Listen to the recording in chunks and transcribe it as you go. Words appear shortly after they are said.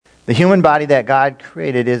The human body that God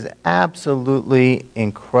created is absolutely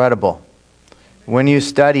incredible. When you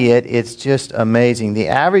study it, it's just amazing. The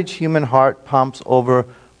average human heart pumps over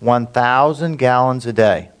 1,000 gallons a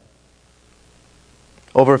day.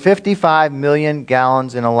 Over 55 million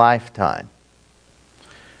gallons in a lifetime.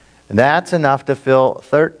 That's enough to fill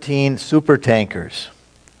 13 super tankers.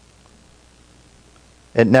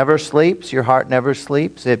 It never sleeps. Your heart never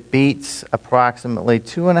sleeps. It beats approximately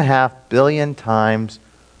 2.5 billion times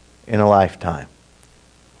in a lifetime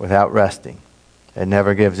without resting. It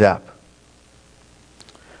never gives up.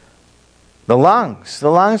 The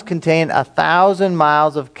lungs contain 1,000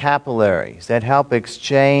 miles of capillaries that help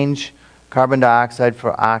exchange carbon dioxide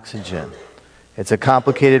for oxygen. It's a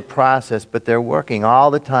complicated process, but they're working all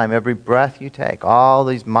the time. Every breath you take, all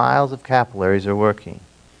these miles of capillaries are working.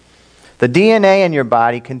 The DNA in your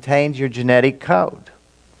body contains your genetic code.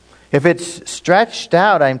 If it's stretched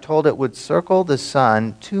out, I'm told it would circle the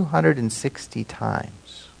sun 260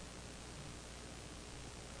 times.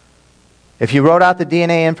 If you wrote out the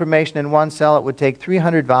DNA information in one cell, it would take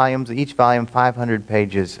 300 volumes, each volume 500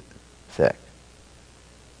 pages thick.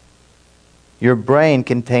 Your brain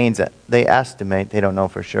contains, they estimate, they don't know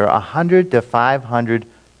for sure, 100 to 500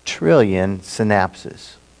 trillion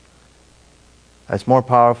synapses. That's more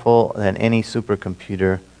powerful than any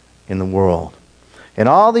supercomputer in the world. And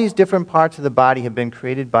all these different parts of the body have been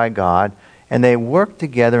created by God, and they work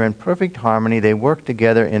together in perfect harmony. They work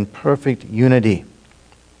together in perfect unity.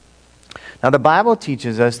 Now, the Bible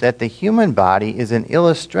teaches us that the human body is an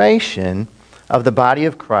illustration of the body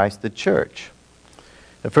of Christ, the church.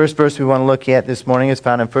 The first verse we want to look at this morning is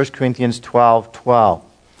found in 1 Corinthians 12:12.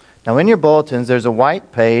 Now, in your bulletins, there's a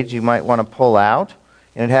white page you might want to pull out,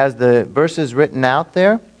 and it has the verses written out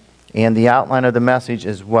there and the outline of the message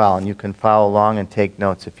as well, and you can follow along and take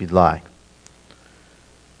notes if you'd like.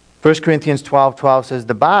 1 Corinthians 12:12 says,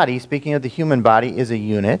 "The body," speaking of the human body, "is a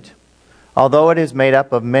unit, although it is made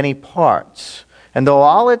up of many parts. And though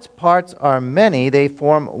all its parts are many, they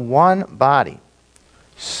form one body.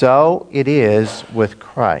 So it is with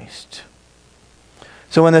Christ."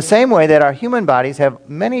 So in the same way that our human bodies have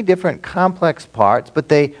many different complex parts, but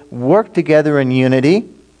they work together in unity,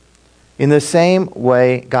 in the same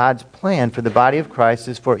way God's plan for the body of Christ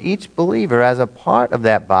is for each believer as a part of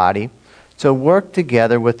that body to work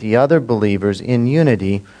together with the other believers in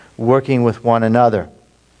unity, working with one another.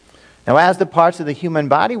 Now, as the parts of the human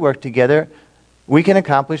body work together, we can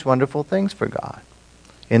accomplish wonderful things for God.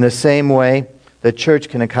 In the same way, the church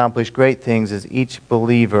can accomplish great things as each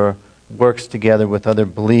believer works together with other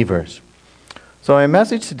believers. So my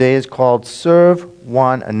message today is called Serve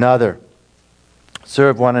One Another.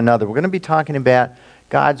 Serve one another. We're going to be talking about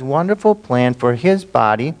God's wonderful plan for His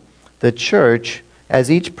body, the church, as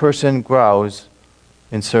each person grows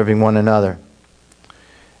in serving one another.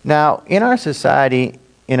 Now, in our society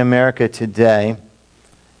in America today,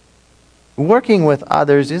 working with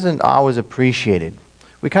others isn't always appreciated.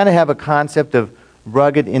 We kind of have a concept of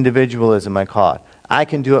rugged individualism, I call it. I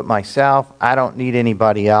can do it myself. I don't need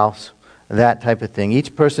anybody else. That type of thing.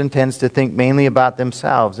 Each person tends to think mainly about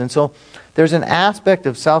themselves. And so there's an aspect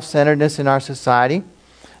of self-centeredness in our society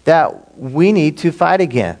that we need to fight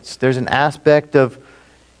against. There's an aspect of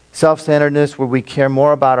self-centeredness where we care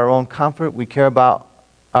more about our own comfort. We care about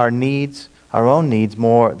our needs, our own needs,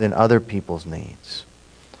 more than other people's needs.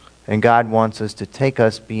 And God wants us to take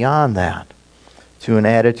us beyond that to an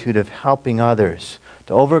attitude of helping others,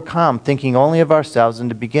 to overcome thinking only of ourselves and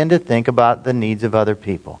to begin to think about the needs of other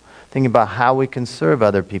people. Think about how we can serve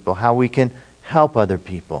other people, how we can help other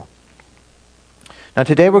people. Now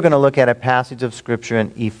today we're going to look at a passage of Scripture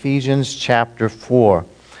in Ephesians chapter 4.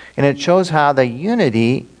 And it shows how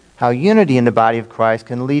unity in the body of Christ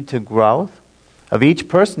can lead to growth of each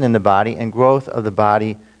person in the body and growth of the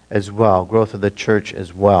body as well, growth of the church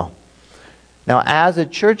as well. Now as a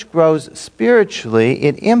church grows spiritually,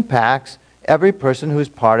 it impacts every person who's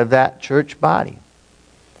part of that church body.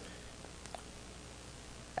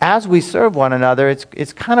 As we serve one another,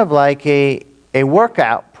 it's kind of like a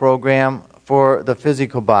workout program for the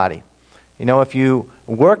physical body. You know, if you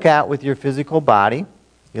work out with your physical body,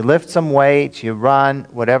 you lift some weights, you run,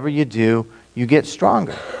 whatever you do, you get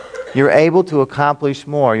stronger. You're able to accomplish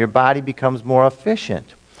more. Your body becomes more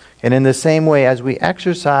efficient. And in the same way, as we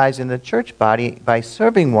exercise in the church body by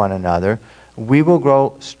serving one another, we will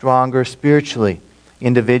grow stronger spiritually,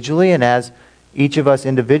 individually, and as each of us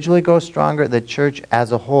individually grows stronger, the church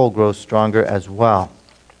as a whole grows stronger as well.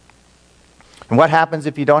 And what happens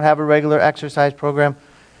if you don't have a regular exercise program?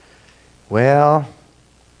 Well,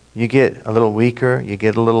 you get a little weaker, you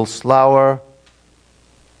get a little slower,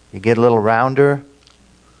 you get a little rounder.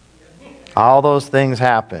 All those things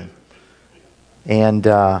happen. And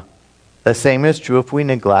the same is true if we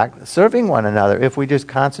neglect serving one another. If we just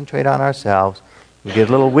concentrate on ourselves, we get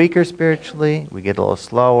a little weaker spiritually, we get a little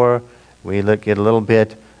slower, we get a little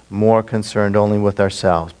bit more concerned only with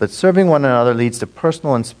ourselves. But serving one another leads to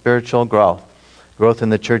personal and spiritual growth in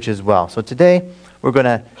the church as well. So today, we're going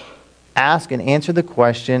to ask and answer the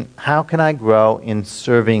question, how can I grow in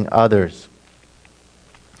serving others?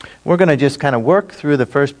 We're going to just kind of work through the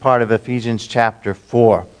first part of Ephesians chapter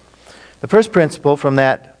 4. The first principle from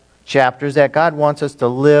that chapter is that God wants us to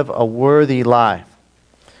live a worthy life.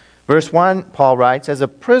 Verse 1, Paul writes, "As a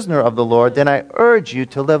prisoner of the Lord, then I urge you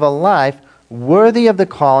to live a life worthy of the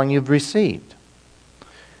calling you've received."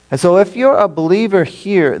 And so if you're a believer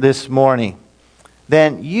here this morning,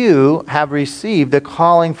 then you have received a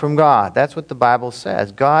calling from God. That's what the Bible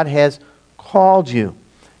says. God has called you.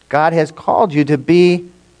 God has called you to be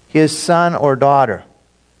His son or daughter.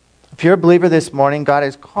 If you're a believer this morning, God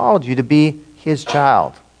has called you to be His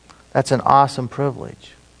child. That's an awesome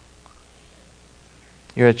privilege.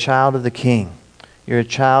 You're a child of the King. You're a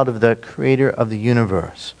child of the Creator of the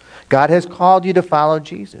universe. God has called you to follow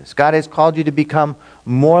Jesus. God has called you to become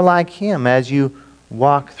more like Him as you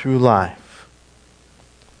walk through life.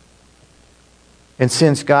 And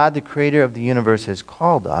since God, the Creator of the universe, has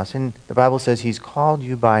called us, and the Bible says He's called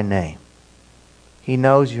you by name. He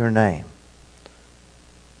knows your name.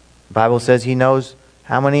 The Bible says He knows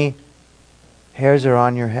how many hairs are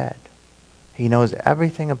on your head. He knows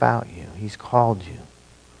everything about you. He's called you.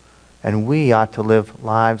 And we ought to live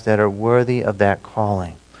lives that are worthy of that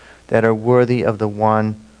calling, that are worthy of the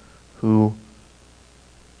one who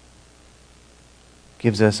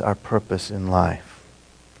gives us our purpose in life.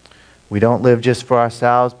 We don't live just for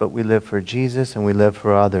ourselves, but we live for Jesus and we live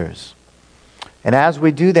for others. And as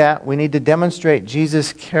we do that, we need to demonstrate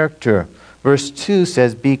Jesus' character. Verse 2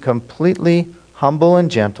 says, "Be completely humble and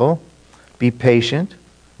gentle, be patient,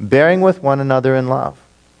 bearing with one another in love."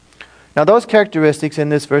 Now those characteristics in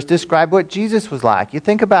this verse describe what Jesus was like. You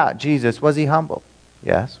think about Jesus. Was He humble?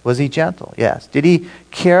 Yes. Was He gentle? Yes. Did He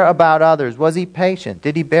care about others? Was He patient?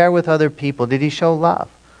 Did He bear with other people? Did He show love?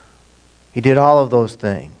 He did all of those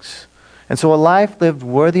things. And so a life lived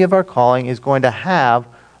worthy of our calling is going to have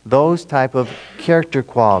those type of character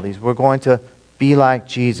qualities. We're going to be like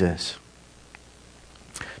Jesus.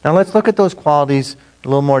 Now let's look at those qualities in a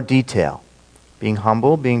little more detail. Being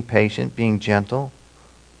humble, being patient, being gentle,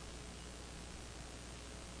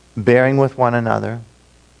 bearing with one another.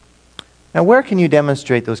 Now where can you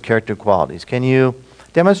demonstrate those character qualities? Can you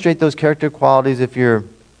demonstrate those character qualities if you're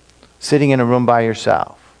sitting in a room by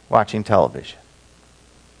yourself, watching television?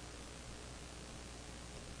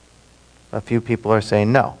 A few people are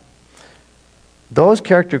saying no. Those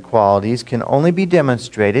character qualities can only be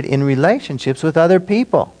demonstrated in relationships with other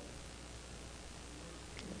people.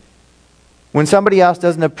 When somebody else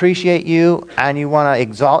doesn't appreciate you and you want to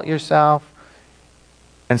exalt yourself,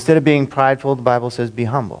 instead of being prideful, the Bible says be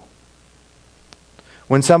humble.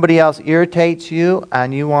 When somebody else irritates you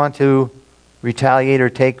and you want to retaliate or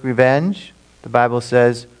take revenge, the Bible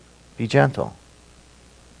says be gentle.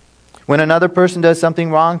 When another person does something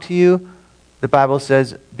wrong to you, the Bible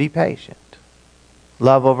says be patient.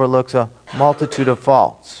 Love overlooks a multitude of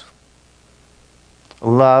faults.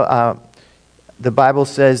 The Bible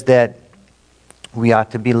says that we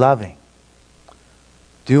ought to be loving.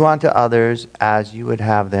 Do unto others as you would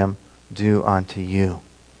have them do unto you.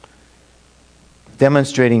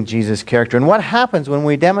 Demonstrating Jesus' character. And what happens when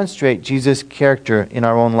we demonstrate Jesus' character in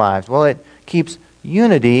our own lives? Well, it keeps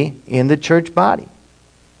unity in the church body.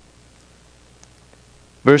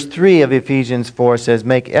 Verse 3 of Ephesians 4 says,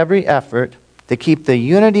 "Make every effort to keep the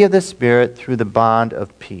unity of the Spirit through the bond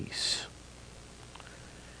of peace."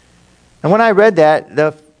 And when I read that,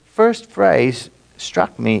 the first phrase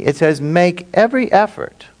struck me. It says, "Make every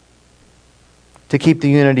effort to keep the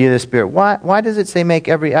unity of the Spirit." Why does it say make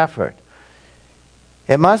every effort?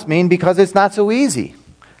 It must mean because it's not so easy.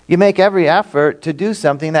 You make every effort to do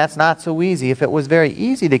something that's not so easy. If it was very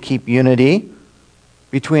easy to keep unity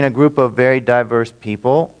between a group of very diverse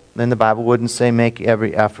people, then the Bible wouldn't say make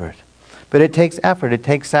every effort. But it takes effort. It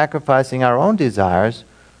takes sacrificing our own desires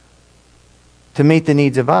to meet the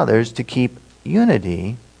needs of others to keep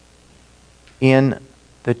unity in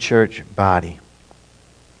the church body.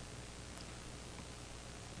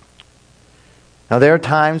 Now there are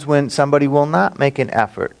times when somebody will not make an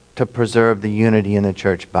effort to preserve the unity in the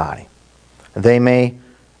church body. They may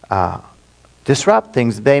disrupt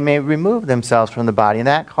things. They may remove themselves from the body, and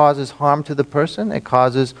that causes harm to the person. It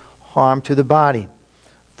causes harm to the body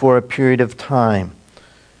for a period of time.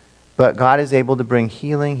 But God is able to bring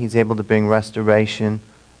healing. He's able to bring restoration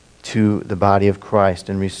to the body of Christ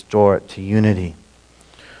and restore it to unity.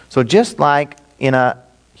 So just like in a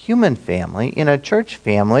human family, in a church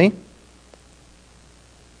family,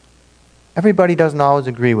 everybody doesn't always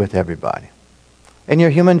agree with everybody. In your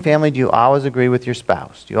human family, do you always agree with your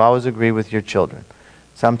spouse? Do you always agree with your children?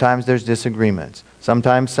 Sometimes there's disagreements.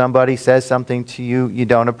 Sometimes somebody says something to you you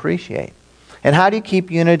don't appreciate. And how do you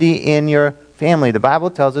keep unity in your family? The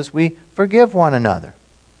Bible tells us we forgive one another.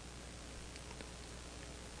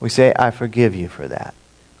 We say, I forgive you for that.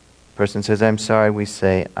 Person says, I'm sorry. We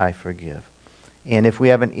say, I forgive. And if we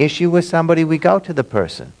have an issue with somebody, we go to the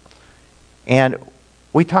person. And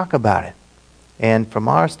we talk about it. And from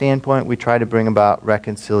our standpoint, we try to bring about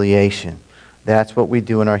reconciliation. That's what we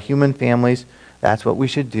do in our human families. That's what we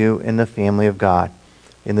should do in the family of God,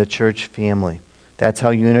 in the church family. That's how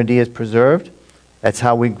unity is preserved. That's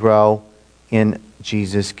how we grow in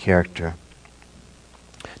Jesus' character.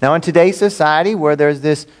 Now, in today's society, where there's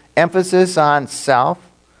this emphasis on self,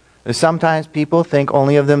 sometimes people think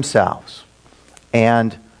only of themselves.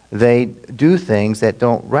 And they do things that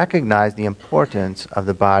don't recognize the importance of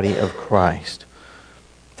the body of Christ.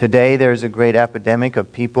 Today, there's a great epidemic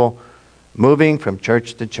of people moving from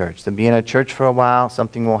church to church. They'll be in a church for a while,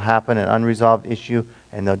 something will happen, an unresolved issue,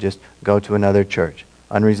 and they'll just go to another church.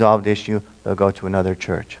 Unresolved issue, they'll go to another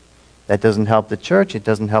church. That doesn't help the church. It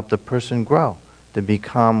doesn't help the person grow to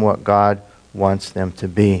become what God wants them to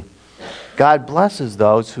be. God blesses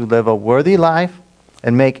those who live a worthy life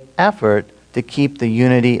and make effort to keep the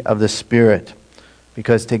unity of the Spirit.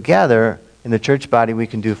 Because together, in the church body, we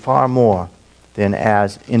can do far more than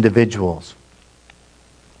as individuals.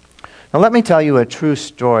 Now let me tell you a true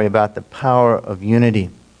story about the power of unity.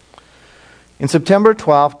 In September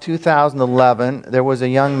 12, 2011, there was a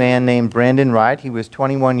young man named Brandon Wright. He was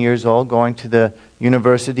 21 years old, going to the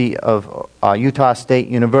University of Utah State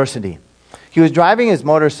University. He was driving his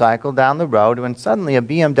motorcycle down the road when suddenly a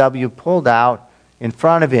BMW pulled out in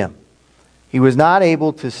front of him. He was not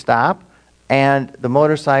able to stop, and the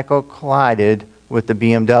motorcycle collided with the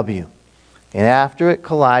BMW. And after it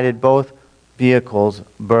collided, both vehicles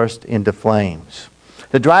burst into flames.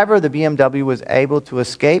 The driver of the BMW was able to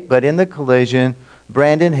escape, but in the collision,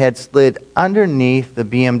 Brandon had slid underneath the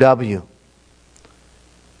BMW.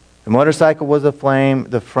 The motorcycle was aflame,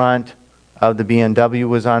 the front of the BMW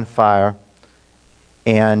was on fire,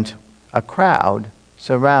 and a crowd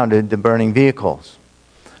surrounded the burning vehicles.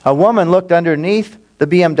 A woman looked underneath the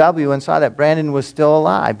BMW and saw that Brandon was still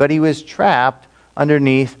alive, but he was trapped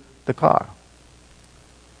underneath the car.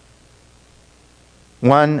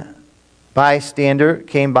 One bystander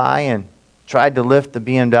came by and tried to lift the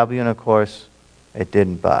BMW, and of course, it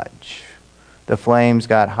didn't budge. The flames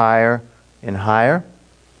got higher and higher,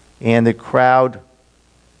 and the crowd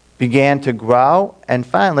began to grow, and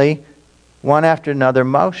finally, one after another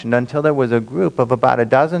motioned until there was a group of about a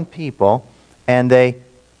dozen people, and they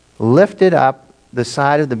lifted up the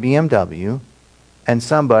side of the BMW, and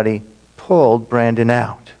somebody pulled Brandon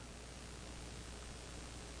out.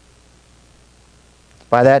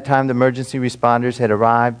 By that time, the emergency responders had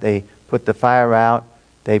arrived. They put the fire out.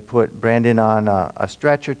 They put Brandon on a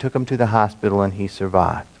stretcher, took him to the hospital, and he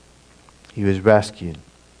survived. He was rescued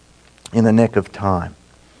in the nick of time.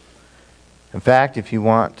 In fact, if you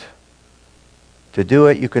want to do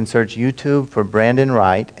it, you can search YouTube for Brandon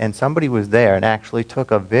Wright, and somebody was there and actually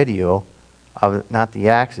took a video of not the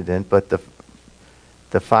accident, but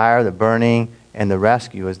the fire, the burning, and the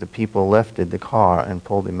rescue as the people lifted the car and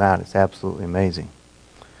pulled him out. It's absolutely amazing.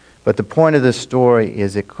 But the point of this story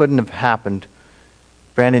is it couldn't have happened.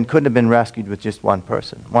 Brandon couldn't have been rescued with just one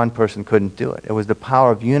person. One person couldn't do it. It was the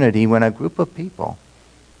power of unity when a group of people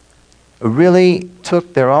really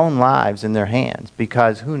took their own lives in their hands,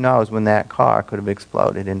 because who knows when that car could have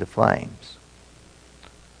exploded into flames.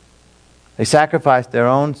 They sacrificed their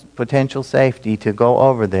own potential safety to go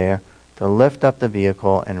over there to lift up the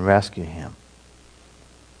vehicle and rescue him.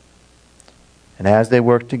 And as they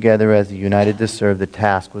worked together as a united to serve, the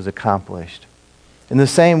task was accomplished. In the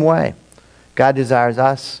same way, God desires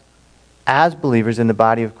us as believers in the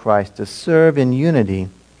body of Christ to serve in unity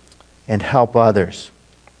and help others.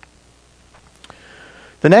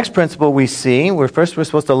 The next principle we see, we're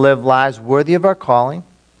supposed to live lives worthy of our calling.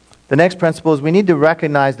 The next principle is we need to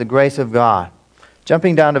recognize the grace of God.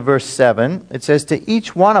 Jumping down to verse 7, it says, "To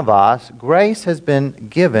each one of us, grace has been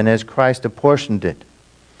given as Christ apportioned it."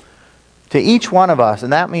 To each one of us,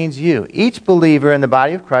 and that means you. Each believer in the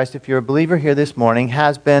body of Christ, if you're a believer here this morning,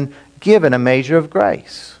 has been given a measure of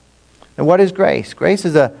grace. And what is grace? Grace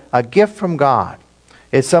is a gift from God.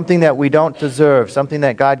 It's something that we don't deserve, something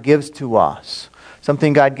that God gives to us.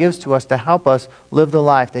 something God gives to us to help us live the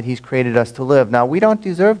life that He's created us to live. Now, we don't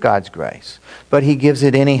deserve God's grace, but He gives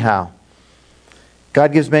it anyhow.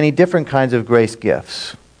 God gives many different kinds of grace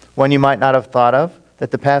gifts. One you might not have thought of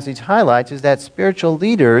that the passage highlights is that spiritual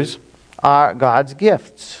leaders are God's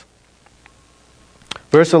gifts.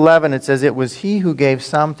 Verse 11, it says, "It was He who gave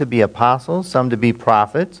some to be apostles, some to be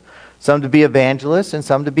prophets, some to be evangelists, and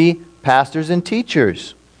some to be pastors and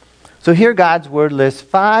teachers." So here God's Word lists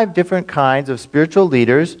 5 different kinds of spiritual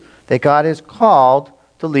leaders that God has called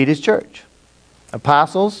to lead His church.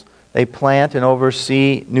 Apostles, they plant and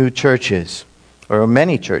oversee new churches, or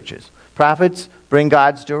many churches. Prophets bring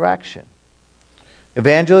God's direction.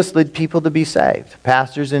 Evangelists lead people to be saved.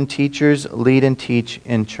 Pastors and teachers lead and teach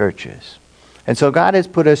in churches. And so God has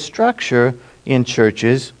put a structure in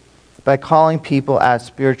churches by calling people as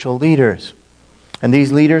spiritual leaders. And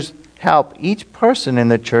these leaders help each person in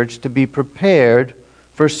the church to be prepared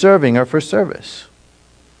for serving or for service.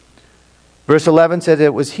 Verse 11 says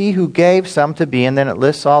it was He who gave some to be, and then it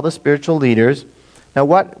lists all the spiritual leaders. Now,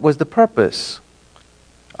 what was the purpose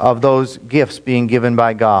of those gifts being given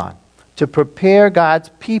by God? To prepare God's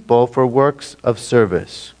people for works of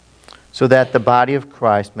service, so that the body of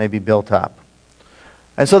Christ may be built up.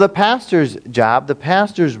 And so the pastor's job, the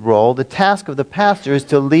pastor's role, the task of the pastor is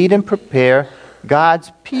to lead and prepare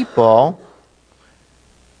God's people,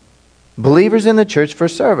 believers in the church, for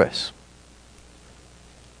service.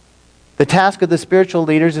 The task of the spiritual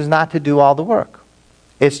leaders is not to do all the work.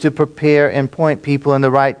 It's to prepare and point people in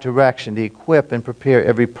the right direction, to equip and prepare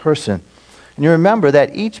every person. And you remember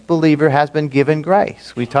that each believer has been given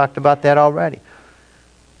grace. We talked about that already.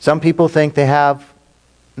 Some people think they have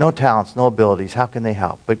no talents, no abilities. How can they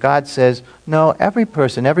help? But God says, no, every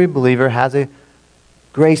person, every believer has a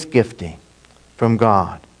grace gifting from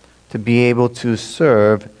God to be able to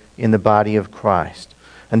serve in the body of Christ.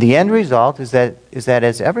 And the end result is that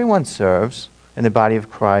as everyone serves in the body of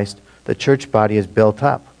Christ, the church body is built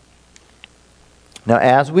up. Now,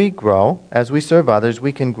 as we grow, as we serve others,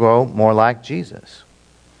 we can grow more like Jesus.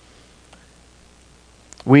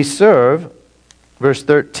 We serve, verse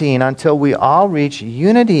 13, until we all reach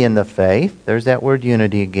unity in the faith. There's that word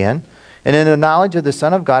unity again. And in the knowledge of the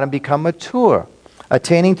Son of God, and become mature,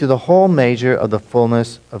 attaining to the whole measure of the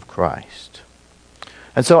fullness of Christ.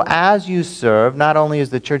 And so as you serve, not only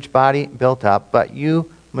is the church body built up, but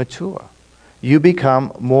you mature. You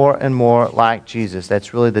become more and more like Jesus.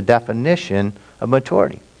 That's really the definition of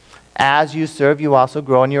maturity. As you serve, you also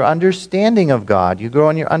grow in your understanding of God. You grow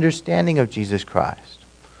in your understanding of Jesus Christ.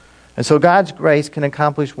 And so God's grace can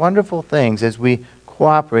accomplish wonderful things as we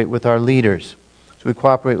cooperate with our leaders, as we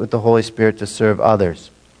cooperate with the Holy Spirit to serve others.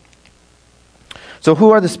 So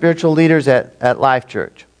who are the spiritual leaders at Life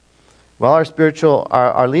Church? Well,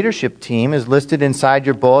 our leadership team is listed inside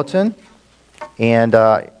your bulletin,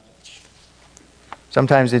 and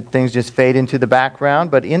sometimes things just fade into the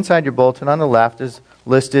background, but inside your bulletin on the left is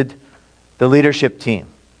listed the leadership team.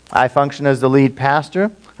 I function as the lead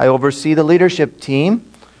pastor. I oversee the leadership team,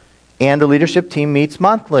 and the leadership team meets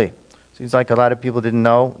monthly. Seems like a lot of people didn't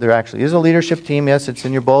know there actually is a leadership team. Yes, it's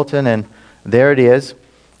in your bulletin, and there it is.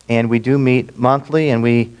 And we do meet monthly, and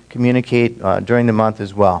we communicate during the month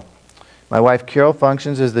as well. My wife Carol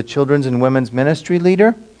functions as the children's and women's ministry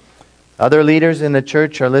leader. Other leaders in the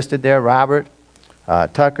church are listed there: Robert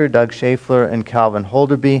Tucker, Doug Schaeffler, and Calvin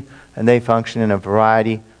Holderby, and they function in a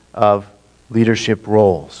variety of leadership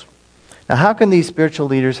roles. Now, how can these spiritual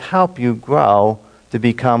leaders help you grow to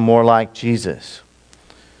become more like Jesus?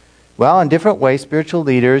 Well, in different ways, spiritual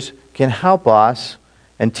leaders can help us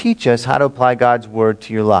and teach us how to apply God's Word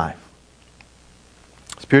to your life.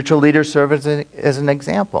 Spiritual leaders serve as an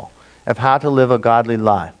example of how to live a godly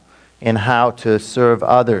life and how to serve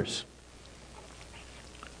others.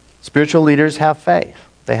 Spiritual leaders have faith.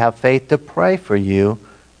 They have faith to pray for you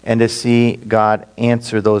and to see God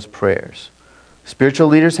answer those prayers. Spiritual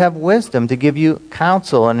leaders have wisdom to give you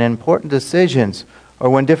counsel in important decisions or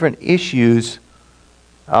when different issues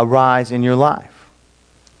arise in your life.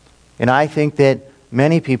 And I think that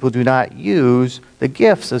many people do not use the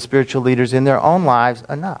gifts of spiritual leaders in their own lives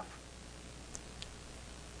enough.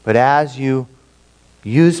 But as you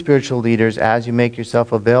use spiritual leaders, as you make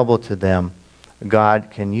yourself available to them, God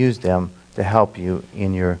can use them to help you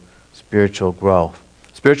in your spiritual growth.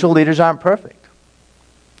 Spiritual leaders aren't perfect.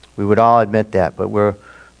 We would all admit that, but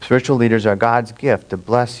spiritual leaders are God's gift to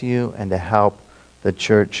bless you and to help the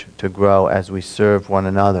church to grow as we serve one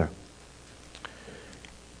another.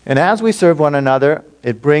 And as we serve one another,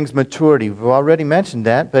 it brings maturity. We've already mentioned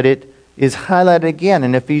that, but it is highlighted again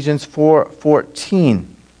in Ephesians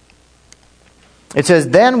 4:14. It says,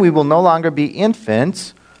 "Then we will no longer be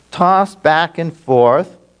infants, tossed back and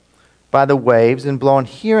forth by the waves and blown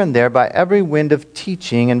here and there by every wind of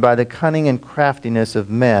teaching and by the cunning and craftiness of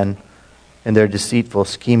men and their deceitful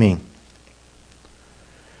scheming.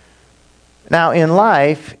 Now, in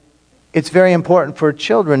life, it's very important for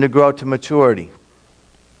children to grow to maturity.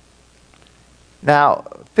 Now,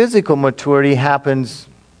 physical maturity happens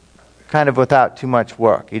kind of without too much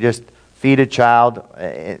work. You just feed a child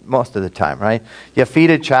most of the time, right? You feed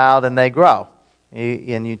a child and they grow.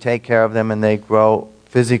 And you take care of them and they grow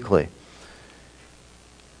physically.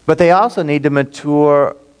 But they also need to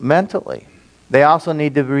mature mentally. They also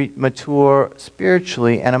need to mature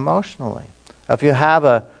spiritually and emotionally. If you have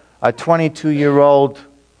a 22-year-old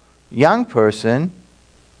young person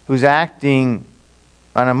who's acting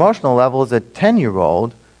on an emotional level as a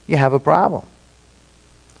 10-year-old, you have a problem.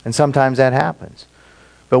 And sometimes that happens.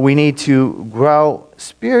 But we need to grow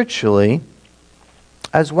spiritually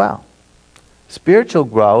as well. Spiritual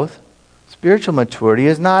growth, spiritual maturity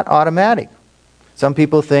is not automatic. Some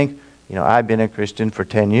people think, I've been a Christian for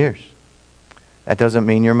 10 years. That doesn't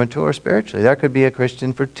mean you're mature spiritually. There could be a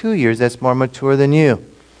Christian for 2 years that's more mature than you,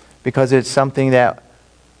 because it's something that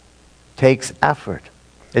takes effort.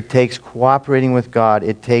 It takes cooperating with God.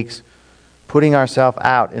 It takes putting ourselves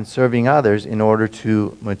out and serving others in order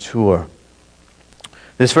to mature.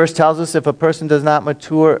 This verse tells us if a person does not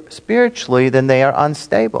mature spiritually, then they are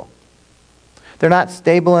unstable. They're not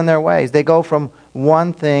stable in their ways. They go from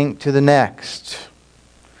one thing to the next.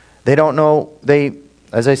 They don't know,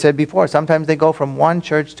 as I said before, sometimes they go from one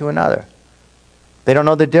church to another. They don't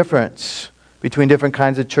know the difference between different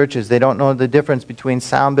kinds of churches. They don't know the difference between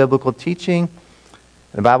sound biblical teaching.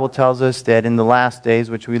 The Bible tells us that in the last days,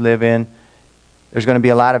 which we live in, there's going to be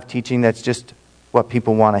a lot of teaching that's just what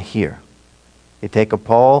people want to hear. You take a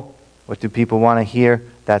poll, what do people want to hear?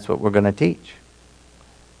 That's what we're going to teach.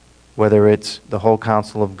 Whether it's the whole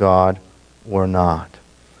counsel of God or not.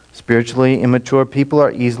 Spiritually immature people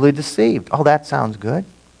are easily deceived. Oh, that sounds good.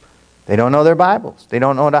 They don't know their Bibles. They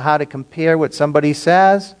don't know how to compare what somebody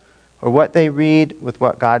says or what they read with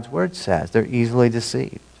what God's Word says. They're easily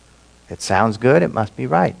deceived. It sounds good, it must be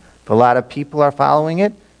right. If a lot of people are following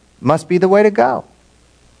it, it must be the way to go.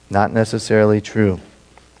 Not necessarily true.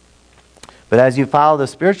 But as you follow the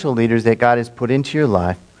spiritual leaders that God has put into your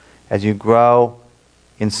life, as you grow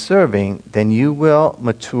in serving, then you will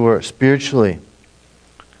mature spiritually.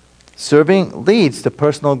 Serving leads to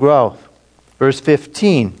personal growth. Verse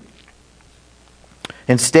 15.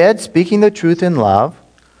 Instead, speaking the truth in love,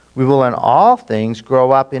 we will in all things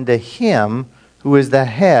grow up into Him who is the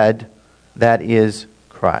head, that is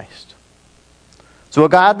Christ. So a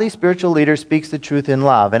godly spiritual leader speaks the truth in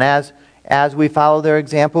love. And as we follow their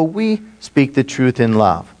example, we speak the truth in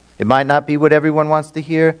love. It might not be what everyone wants to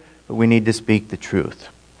hear, but we need to speak the truth.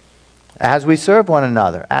 As we serve one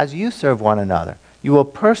another, as you serve one another, you will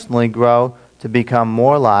personally grow to become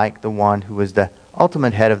more like the one who is the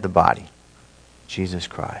ultimate head of the body, Jesus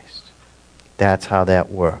Christ. That's how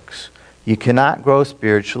that works. You cannot grow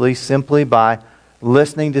spiritually simply by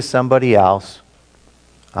listening to somebody else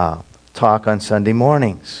talk on Sunday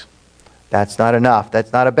mornings. That's not enough.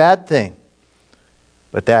 That's not a bad thing.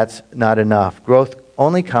 But that's not enough. Growth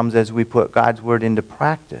only comes as we put God's Word into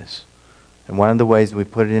practice. And one of the ways we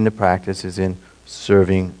put it into practice is in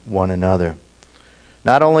serving one another.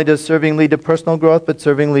 Not only does serving lead to personal growth, but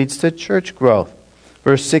serving leads to church growth.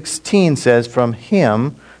 Verse 16 says, from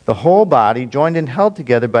Him, the whole body, joined and held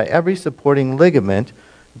together by every supporting ligament,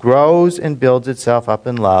 grows and builds itself up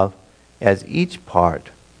in love as each part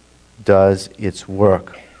does its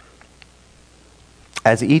work.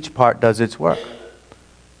 As each part does its work.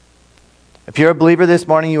 If you're a believer this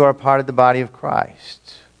morning, you are a part of the body of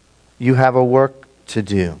Christ. You have a work to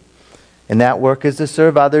do. And that work is to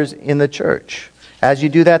serve others in the church. As you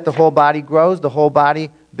do that, the whole body grows. The whole body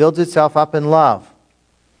builds itself up in love.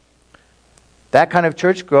 That kind of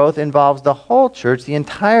church growth involves the whole church, the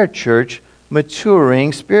entire church,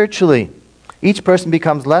 maturing spiritually. Each person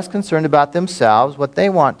becomes less concerned about themselves, what they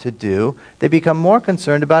want to do. They become more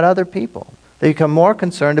concerned about other people. They become more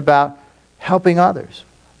concerned about helping others,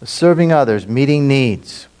 serving others, meeting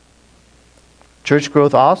needs. Church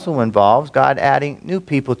growth also involves God adding new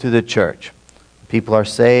people to the church. People are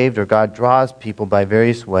saved, or God draws people by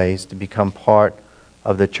various ways to become part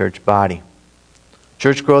of the church body.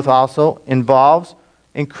 Church growth also involves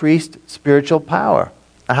increased spiritual power.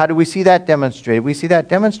 Now, how do we see that demonstrated? We see that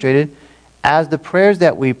demonstrated as the prayers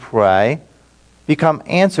that we pray become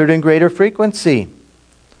answered in greater frequency.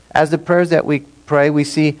 As the prayers that we pray, we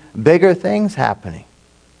see bigger things happening.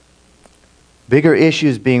 Bigger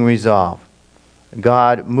issues being resolved.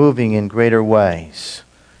 God moving in greater ways.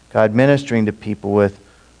 God ministering to people with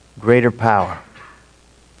greater power.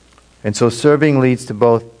 And so serving leads to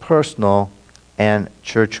both personal and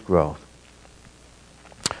church growth.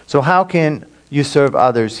 So how can you serve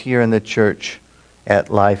others here in the church at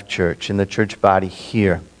Life Church, in the church body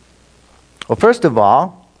here? Well, first of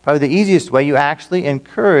all, probably the easiest way, you actually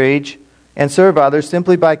encourage and serve others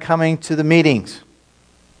simply by coming to the meetings.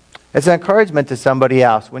 It's an encouragement to somebody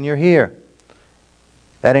else when you're here.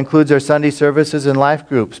 That includes our Sunday services and life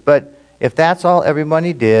groups. But if that's all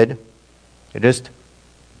everybody did, you just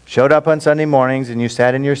showed up on Sunday mornings and you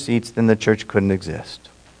sat in your seats, then the church couldn't exist.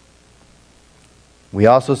 We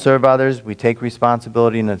also serve others. We take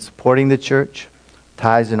responsibility in supporting the church,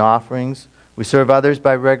 tithes and offerings. We serve others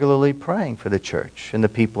by regularly praying for the church and the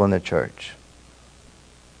people in the church.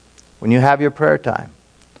 When you have your prayer time,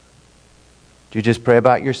 do you just pray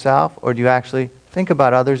about yourself, or do you actually think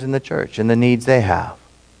about others in the church and the needs they have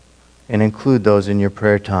and include those in your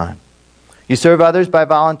prayer time? You serve others by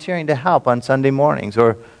volunteering to help on Sunday mornings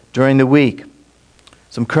or during the week.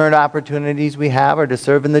 Some current opportunities we have are to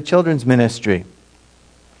serve in the children's ministry.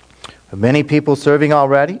 There are many people serving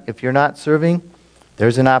already. If you're not serving,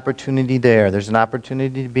 there's an opportunity there. There's an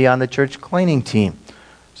opportunity to be on the church cleaning team.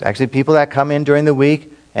 There's actually people that come in during the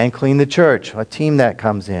week and clean the church, a team that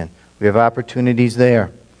comes in. We have opportunities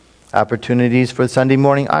there. Opportunities for Sunday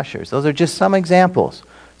morning ushers. Those are just some examples.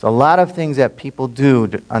 There's a lot of things that people do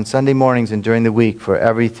on Sunday mornings and during the week for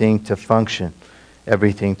everything to function,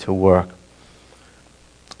 everything to work.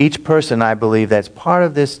 Each person, I believe, that's part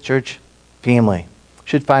of this church family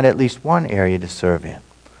should find at least one area to serve in,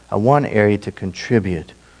 one area to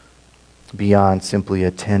contribute beyond simply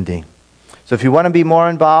attending. So if you want to be more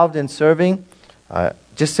involved in serving,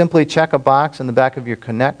 just simply check a box on the back of your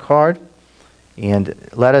Connect card and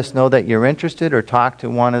let us know that you're interested, or talk to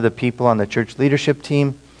one of the people on the church leadership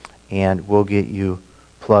team and we'll get you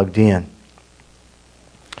plugged in.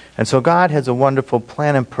 And so God has a wonderful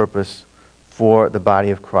plan and purpose for the body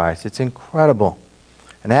of Christ. It's incredible.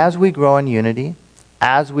 And as we grow in unity,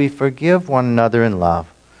 as we forgive one another in love,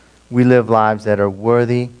 we live lives that are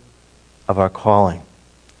worthy of our calling.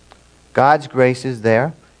 God's grace is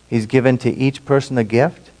there. He's given to each person a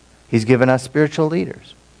gift. He's given us spiritual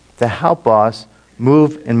leaders to help us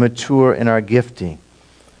move and mature in our gifting.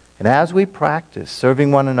 And as we practice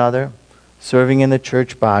serving one another, serving in the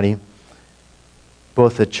church body,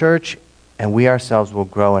 both the church and we ourselves will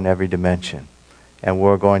grow in every dimension. And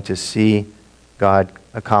we're going to see God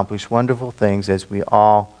accomplish wonderful things as we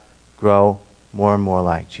all grow more and more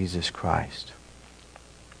like Jesus Christ.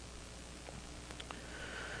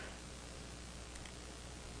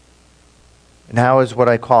 Now is what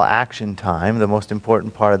I call action time, the most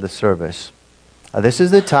important part of the service. This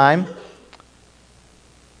is the time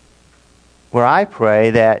where I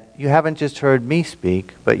pray that you haven't just heard me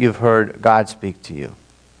speak, but you've heard God speak to you.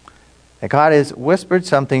 That God has whispered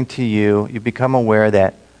something to you. You become aware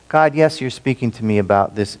that, God, yes, you're speaking to me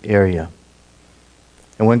about this area.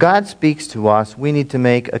 And when God speaks to us, we need to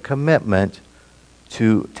make a commitment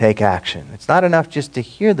to take action. It's not enough just to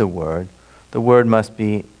hear the word. The word must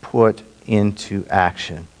be put into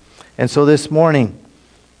action. And so this morning,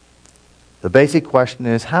 the basic question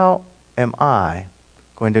is, how am I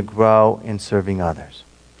going to grow in serving others?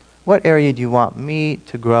 What area do you want me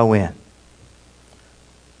to grow in?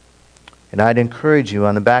 And I'd encourage you,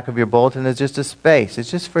 on the back of your bulletin is just a space.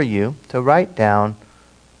 It's just for you to write down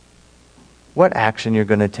what action you're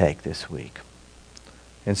going to take this week.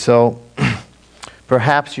 And so,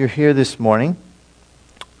 perhaps you're here this morning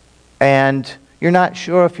and you're not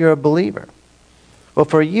sure if you're a believer. Well,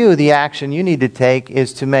 for you, the action you need to take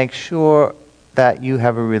is to make sure that you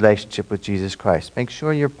have a relationship with Jesus Christ. Make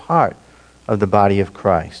sure you're part of the body of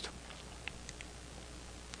Christ.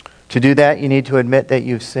 To do that, you need to admit that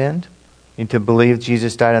you've sinned. You need to believe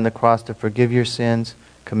Jesus died on the cross to forgive your sins,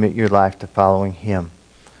 commit your life to following Him.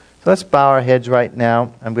 So let's bow our heads right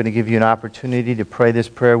now. I'm going to give you an opportunity to pray this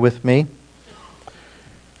prayer with me.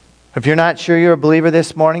 If you're not sure you're a believer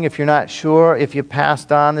this morning, if you're not sure if you passed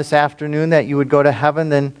on this afternoon that you would go to heaven,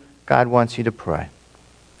 then God wants you to pray,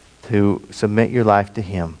 to submit your life to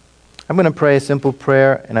Him. I'm going to pray a simple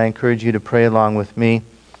prayer, and I encourage you to pray along with me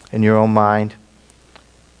in your own mind.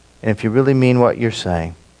 And if you really mean what you're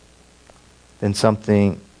saying, then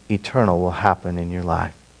something eternal will happen in your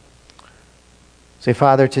life. Say,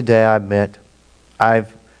 Father, today I admit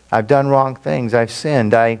I've done wrong things. I've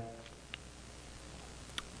sinned. I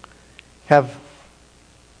have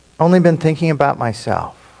only been thinking about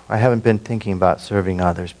myself. I haven't been thinking about serving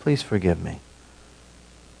others. Please forgive me.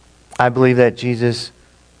 I believe that Jesus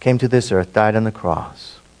came to this earth, died on the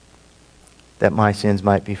cross, that my sins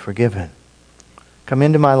might be forgiven. Come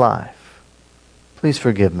into my life. Please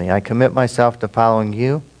forgive me. I commit myself to following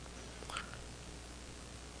you,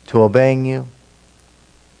 to obeying you,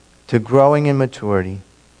 to growing in maturity.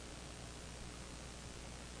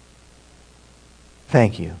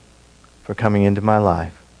 Thank you for coming into my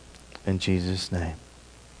life. In Jesus' name.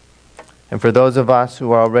 And for those of us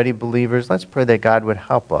who are already believers, let's pray that God would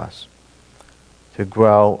help us to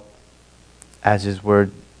grow as His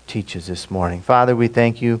Word teaches this morning. Father, we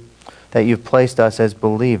thank you that you've placed us as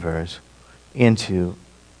believers into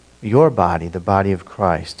your body, the body of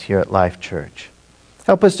Christ, here at Life Church.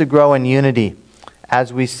 Help us to grow in unity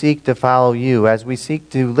as we seek to follow you, as we seek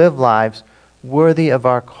to live lives worthy of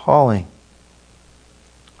our calling.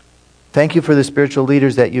 Thank you for the spiritual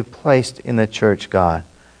leaders that you've placed in the church, God.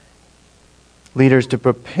 Leaders to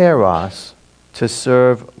prepare us to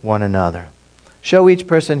serve one another. Show each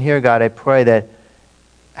person here, God, I pray, that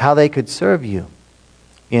how they could serve you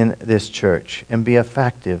in this church and be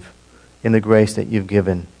effective in the grace that you've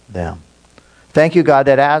given them. Thank you, God,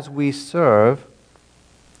 that as we serve,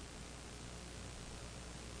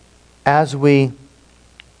 as we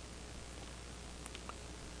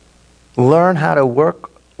learn how to work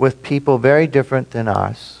with people very different than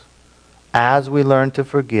us, as we learn to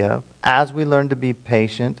forgive, as we learn to be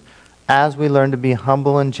patient, as we learn to be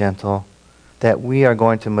humble and gentle, that we are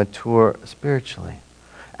going to mature spiritually.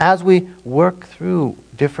 As we work through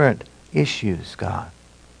different issues, God,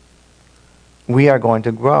 we are going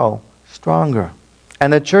to grow stronger.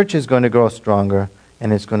 And the church is going to grow stronger,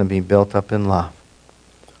 and it's going to be built up in love.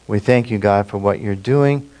 We thank you, God, for what you're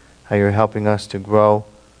doing, how you're helping us to grow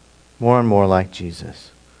more and more like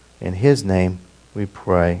Jesus. In His name we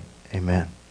pray. Amen.